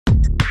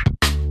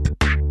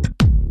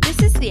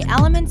the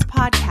Elements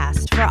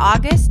Podcast for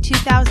August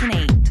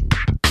 2008.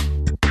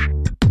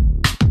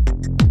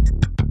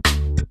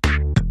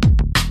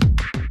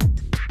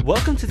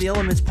 Welcome to the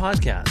Elements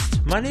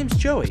Podcast. My name's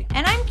Joey.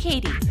 And I'm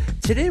Katie.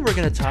 Today we're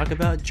going to talk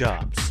about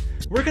jobs.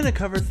 We're going to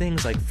cover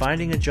things like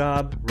finding a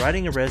job,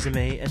 writing a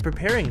resume, and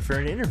preparing for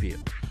an interview.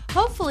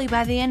 Hopefully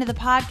by the end of the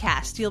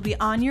podcast, you'll be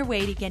on your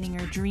way to getting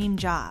your dream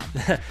job.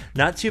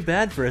 Not too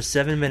bad for a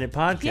 7-minute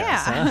podcast,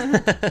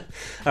 Yeah. huh?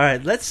 All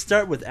right, let's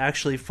start with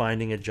actually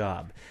finding a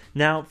job.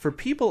 Now, for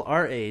people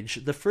our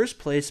age, the first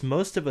place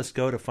most of us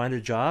go to find a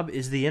job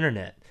is the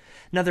internet.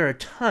 Now, there are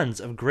tons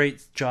of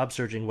great job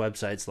searching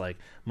websites like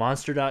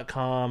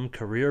Monster.com,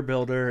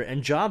 CareerBuilder,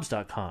 and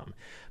Jobs.com.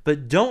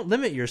 But don't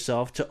limit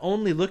yourself to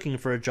only looking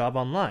for a job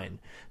online.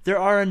 There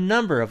are a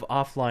number of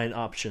offline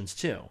options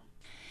too.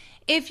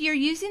 If you're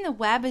using the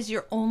web as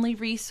your only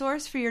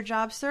resource for your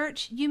job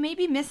search, you may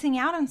be missing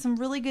out on some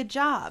really good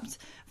jobs.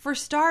 For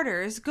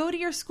starters, go to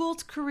your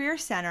school's career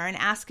center and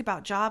ask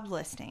about job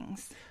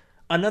listings.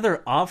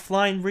 Another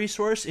offline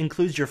resource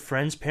includes your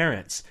friend's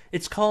parents.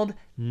 It's called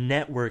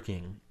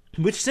networking,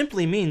 which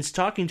simply means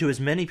talking to as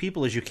many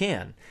people as you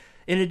can.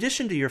 In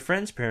addition to your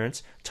friend's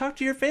parents, talk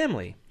to your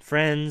family,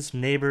 friends,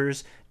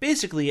 neighbors,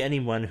 basically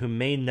anyone who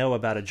may know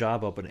about a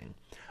job opening.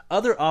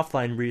 Other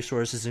offline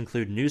resources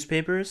include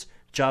newspapers,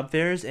 job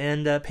fairs,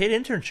 and paid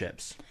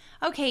internships.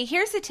 Okay,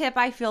 here's a tip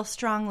I feel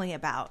strongly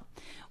about.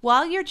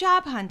 While you're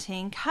job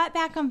hunting, cut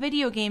back on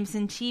video games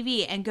and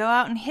TV and go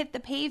out and hit the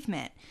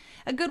pavement.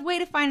 A good way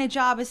to find a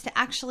job is to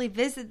actually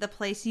visit the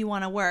place you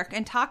want to work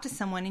and talk to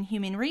someone in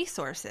human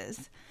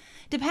resources.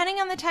 Depending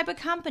on the type of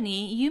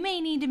company, you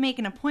may need to make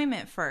an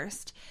appointment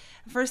first.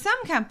 For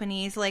some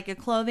companies, like a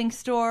clothing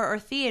store or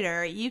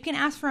theater, you can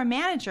ask for a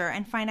manager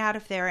and find out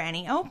if there are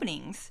any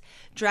openings.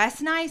 Dress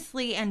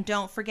nicely and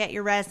don't forget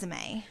your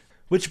resume.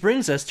 Which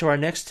brings us to our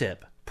next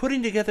tip,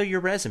 putting together your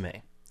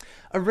resume.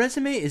 A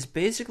resume is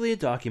basically a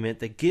document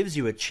that gives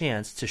you a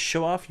chance to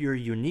show off your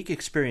unique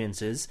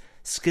experiences,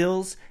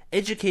 skills,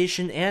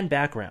 education, and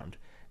background.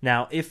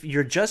 Now, if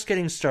you're just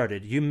getting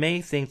started, you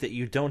may think that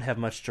you don't have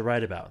much to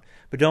write about,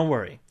 but don't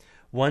worry.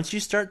 Once you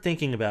start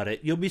thinking about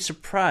it, you'll be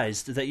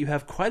surprised that you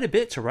have quite a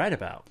bit to write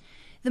about.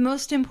 The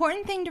most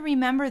important thing to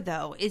remember,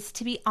 though, is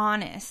to be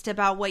honest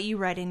about what you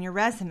write in your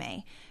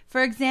resume.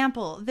 For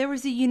example, there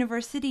was a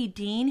university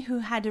dean who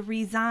had to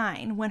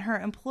resign when her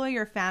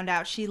employer found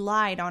out she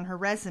lied on her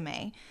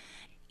resume.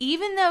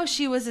 Even though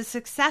she was a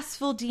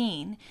successful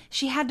dean,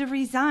 she had to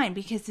resign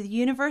because the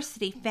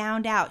university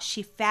found out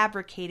she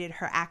fabricated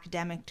her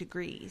academic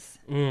degrees.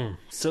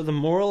 So the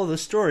moral of the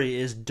story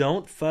is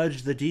don't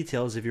fudge the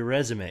details of your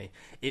resume.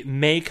 It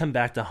may come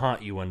back to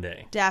haunt you one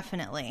day.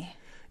 Definitely.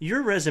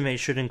 Your resume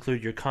should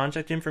include your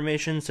contact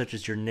information such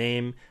as your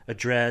name,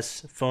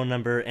 address, phone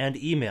number, and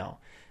email.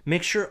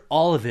 Make sure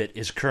all of it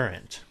is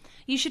current.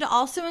 You should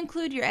also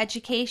include your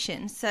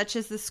education, such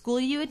as the school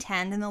you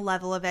attend and the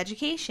level of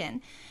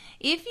education.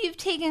 If you've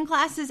taken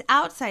classes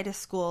outside of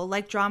school,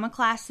 like drama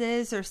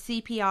classes or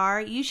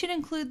CPR, you should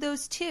include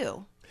those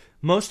too.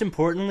 Most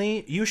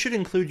importantly, you should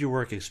include your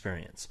work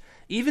experience.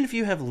 Even if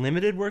you have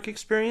limited work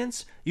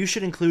experience, you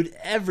should include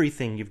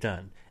everything you've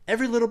done.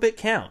 Every little bit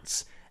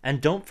counts.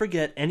 And don't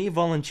forget any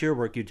volunteer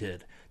work you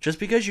did. Just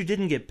because you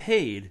didn't get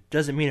paid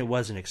doesn't mean it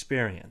wasn't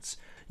experience.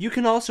 You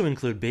can also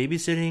include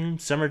babysitting,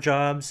 summer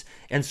jobs,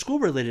 and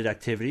school-related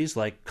activities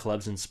like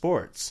clubs and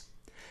sports.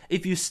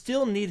 If you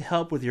still need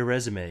help with your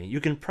resume, you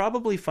can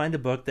probably find a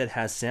book that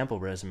has sample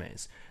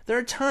resumes. There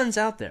are tons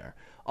out there.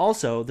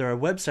 Also, there are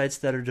websites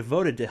that are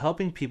devoted to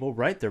helping people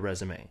write their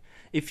resume.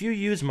 If you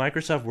use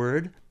Microsoft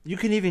Word, you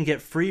can even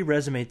get free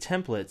resume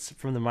templates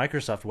from the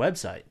Microsoft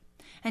website.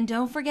 And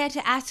don't forget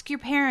to ask your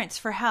parents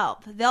for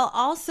help. They'll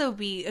also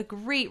be a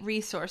great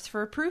resource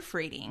for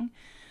proofreading.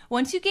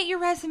 Once you get your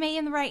resume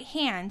in the right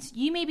hands,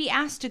 you may be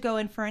asked to go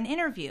in for an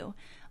interview.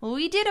 Well,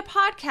 we did a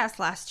podcast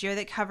last year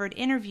that covered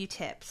interview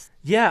tips.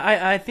 Yeah,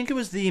 I think it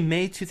was the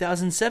May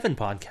 2007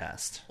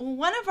 podcast.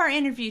 One of our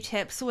interview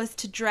tips was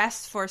to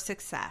dress for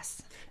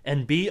success.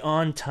 And be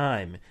on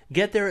time.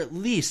 Get there at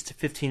least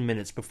 15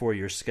 minutes before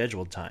your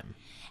scheduled time.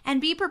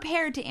 And be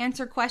prepared to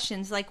answer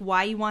questions like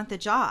why you want the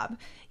job.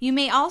 You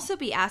may also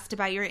be asked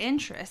about your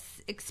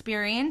interests,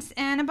 experience,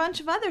 and a bunch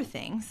of other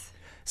things.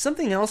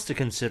 Something else to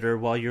consider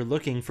while you're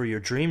looking for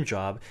your dream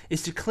job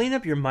is to clean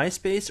up your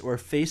MySpace or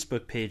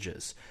Facebook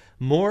pages.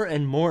 More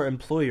and more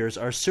employers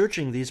are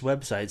searching these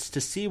websites to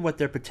see what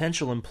their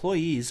potential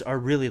employees are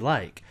really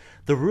like.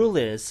 The rule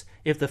is,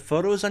 if the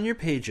photos on your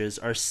pages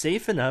are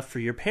safe enough for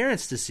your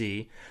parents to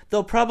see,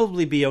 they'll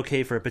probably be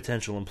okay for a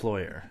potential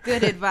employer.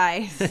 Good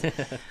advice.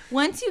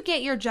 Once you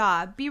get your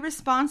job, be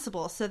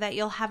responsible so that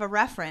you'll have a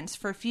reference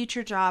for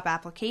future job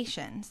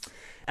applications.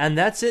 And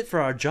that's it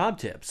for our job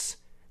tips.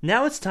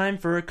 Now it's time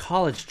for a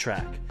college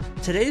track.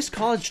 Today's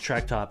college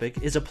track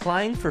topic is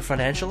applying for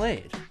financial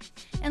aid.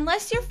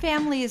 Unless your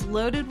family is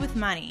loaded with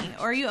money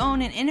or you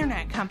own an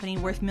internet company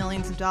worth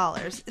millions of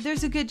dollars,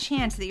 there's a good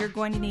chance that you're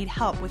going to need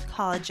help with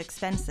college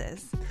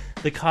expenses.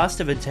 The cost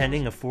of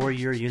attending a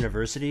 4-year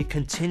university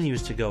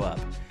continues to go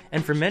up,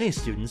 and for many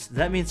students,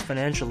 that means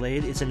financial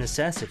aid is a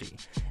necessity,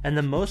 and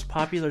the most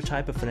popular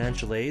type of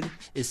financial aid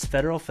is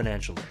federal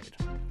financial aid.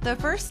 The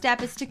first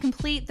step is to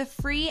complete the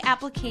free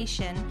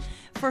application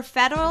for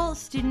federal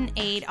student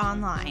aid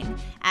online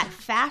at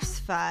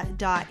fafsa.ed.gov.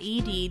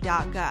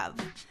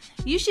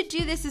 You should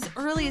do this as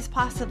early as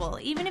possible,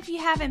 even if you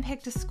haven't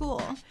picked a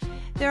school.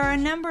 There are a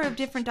number of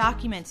different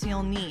documents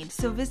you'll need,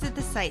 so visit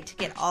the site to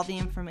get all the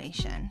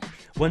information.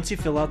 Once you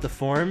fill out the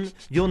form,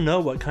 you'll know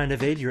what kind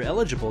of aid you're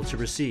eligible to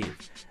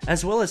receive,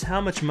 as well as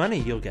how much money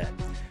you'll get.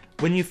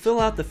 When you fill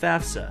out the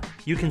FAFSA,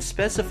 you can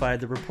specify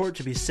the report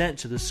to be sent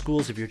to the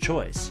schools of your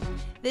choice.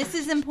 This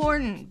is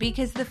important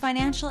because the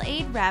financial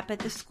aid rep at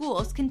the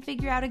schools can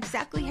figure out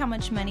exactly how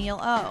much money you'll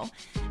owe.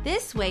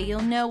 This way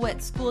you'll know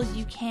what schools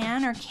you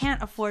can or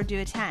can't afford to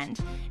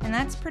attend, and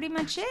that's pretty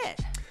much it.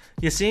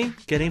 You see,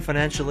 getting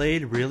financial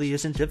aid really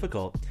isn't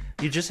difficult.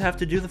 You just have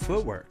to do the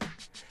footwork.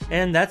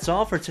 And that's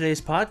all for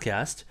today's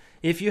podcast.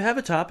 If you have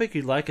a topic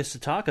you'd like us to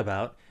talk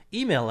about,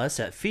 email us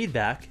at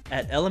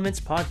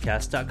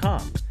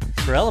feedback@elementspodcast.com.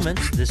 For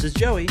Elements, this is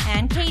Joey.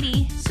 And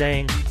Katie.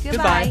 Saying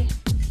goodbye.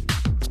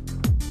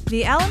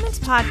 The Elements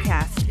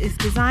Podcast is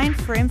designed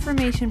for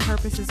information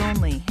purposes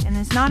only and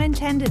is not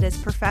intended as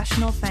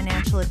professional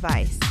financial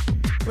advice.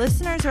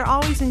 Listeners are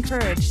always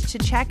encouraged to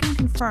check and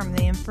confirm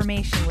the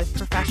information with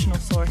professional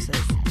sources.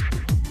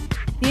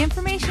 The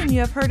information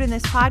you have heard in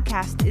this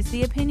podcast is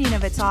the opinion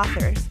of its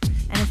authors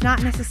and is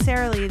not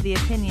necessarily the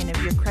opinion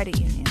of your credit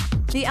union.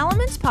 The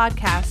Elements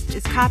Podcast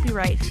is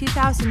copyright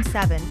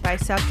 2007 by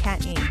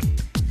Subcat Inc.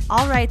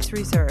 All rights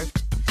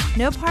reserved.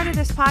 No part of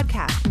this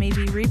podcast may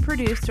be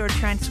reproduced or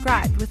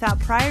transcribed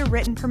without prior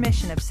written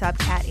permission of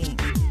Subcat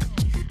Inc.